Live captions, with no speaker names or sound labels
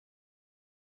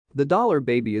The Dollar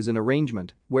Baby is an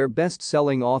arrangement where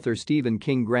best-selling author Stephen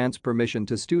King grants permission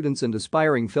to students and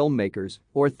aspiring filmmakers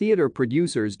or theater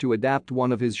producers to adapt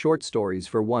one of his short stories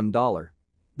for $1.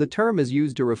 The term is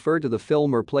used to refer to the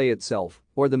film or play itself,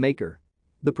 or the maker.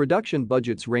 The production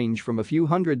budgets range from a few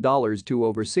 $100s to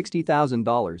over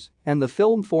 $60,000, and the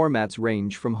film formats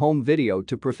range from home video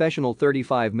to professional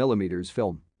 35mm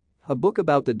film. A book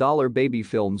about the Dollar Baby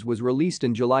films was released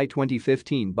in July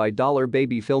 2015 by Dollar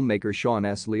Baby filmmaker Shawn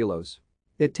S. Lealos.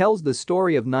 It tells the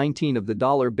story of 19 of the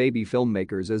Dollar Baby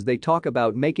filmmakers as they talk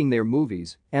about making their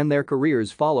movies and their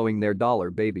careers following their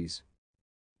Dollar Babies.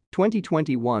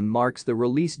 2021 marks the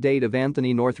release date of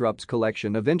Anthony Northrup's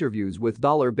collection of interviews with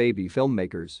Dollar Baby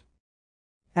filmmakers.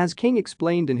 As King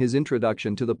explained in his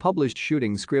introduction to the published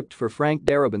shooting script for Frank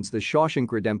Darabont's The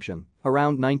Shawshank Redemption,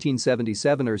 around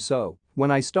 1977 or so,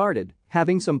 when I started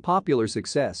having some popular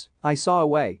success, I saw a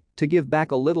way to give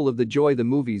back a little of the joy the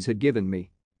movies had given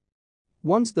me.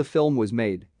 Once the film was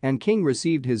made and King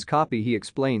received his copy, he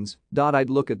explains, I'd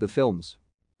look at the films.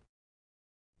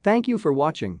 Thank you for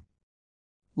watching.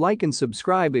 Like and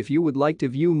subscribe if you would like to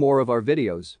view more of our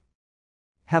videos.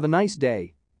 Have a nice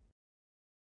day.